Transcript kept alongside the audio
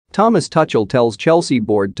Thomas Tuchel tells Chelsea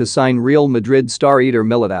board to sign Real Madrid star Eder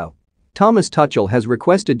Militao. Thomas Tuchel has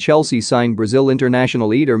requested Chelsea sign Brazil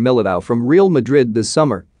international Eder Militao from Real Madrid this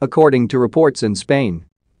summer, according to reports in Spain.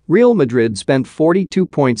 Real Madrid spent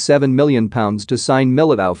 £42.7 million to sign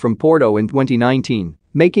Militao from Porto in 2019,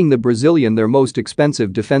 making the Brazilian their most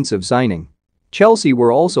expensive defensive signing. Chelsea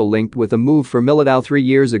were also linked with a move for Militao 3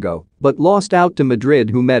 years ago, but lost out to Madrid,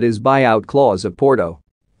 who met his buyout clause at Porto.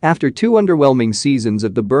 After 2 underwhelming seasons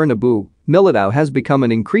at the Bernabeu, Militao has become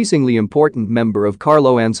an increasingly important member of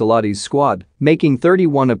Carlo Ancelotti's squad, making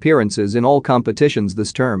 31 appearances in all competitions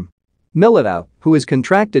this term. Militao, who is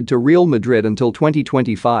contracted to Real Madrid until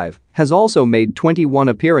 2025, has also made 21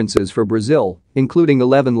 appearances for Brazil, including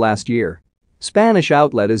 11 last year. Spanish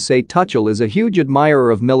outlets say Tuchel is a huge admirer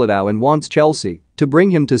of Militao and wants Chelsea to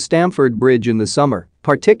bring him to Stamford Bridge in the summer,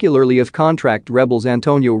 particularly if contract rebels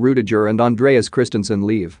Antonio Rudiger and Andreas Christensen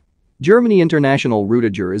leave. Germany international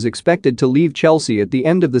Rudiger is expected to leave Chelsea at the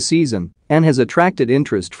end of the season and has attracted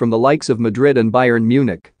interest from the likes of Madrid and Bayern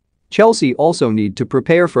Munich. Chelsea also need to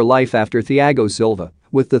prepare for life after Thiago Silva,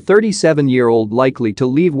 with the 37-year-old likely to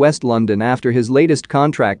leave West London after his latest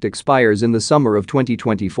contract expires in the summer of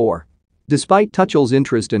 2024. Despite Tuchel's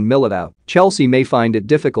interest in Militao, Chelsea may find it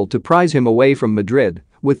difficult to prize him away from Madrid,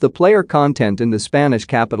 with the player content in the Spanish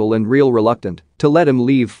capital and Real reluctant to let him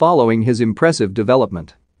leave following his impressive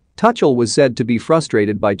development. Tuchel was said to be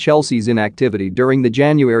frustrated by Chelsea's inactivity during the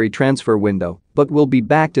January transfer window, but will be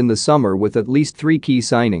backed in the summer with at least 3 key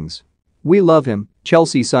signings. "We love him,"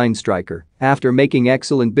 Chelsea signed striker. After making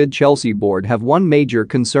excellent bid, Chelsea board have one major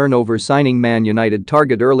concern over signing Man United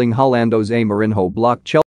target Erling Haaland's Mourinho blocked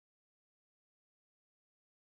Chelsea.